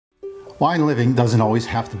Wine living doesn't always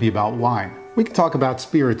have to be about wine. We can talk about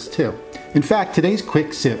spirits too. In fact, today's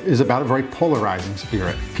quick sip is about a very polarizing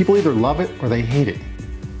spirit. People either love it or they hate it.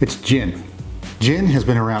 It's gin. Gin has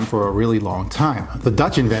been around for a really long time. The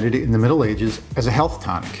Dutch invented it in the Middle Ages as a health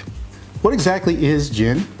tonic. What exactly is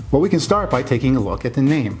gin? Well, we can start by taking a look at the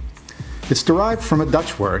name. It's derived from a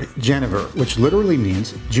Dutch word, jenever, which literally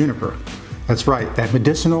means juniper. That's right, that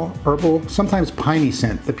medicinal, herbal, sometimes piney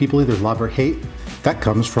scent that people either love or hate, that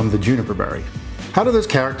comes from the juniper berry. How do those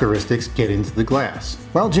characteristics get into the glass?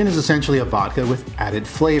 Well, gin is essentially a vodka with added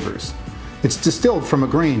flavors. It's distilled from a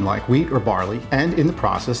grain like wheat or barley, and in the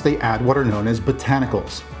process they add what are known as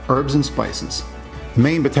botanicals, herbs and spices. The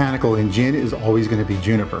main botanical in gin is always going to be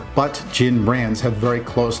juniper, but gin brands have very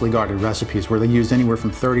closely guarded recipes where they use anywhere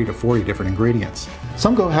from 30 to 40 different ingredients.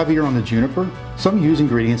 Some go heavier on the juniper, some use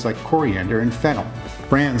ingredients like coriander and fennel.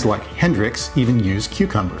 Brands like Hendrick's even use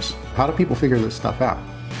cucumbers. How do people figure this stuff out?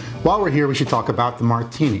 While we're here, we should talk about the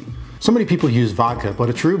Martini. So many people use vodka, but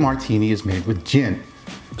a true Martini is made with gin.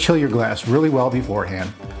 Chill your glass really well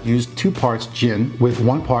beforehand. Use 2 parts gin with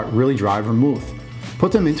 1 part really dry vermouth.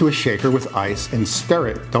 Put them into a shaker with ice and stir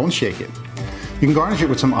it, don't shake it. You can garnish it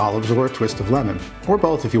with some olives or a twist of lemon, or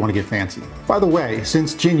both if you want to get fancy. By the way,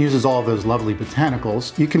 since gin uses all of those lovely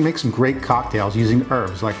botanicals, you can make some great cocktails using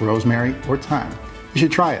herbs like rosemary or thyme. You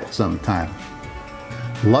should try it sometime.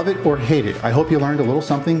 Love it or hate it, I hope you learned a little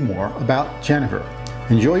something more about jenever.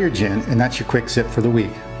 Enjoy your gin, and that's your quick sip for the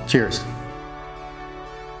week. Cheers.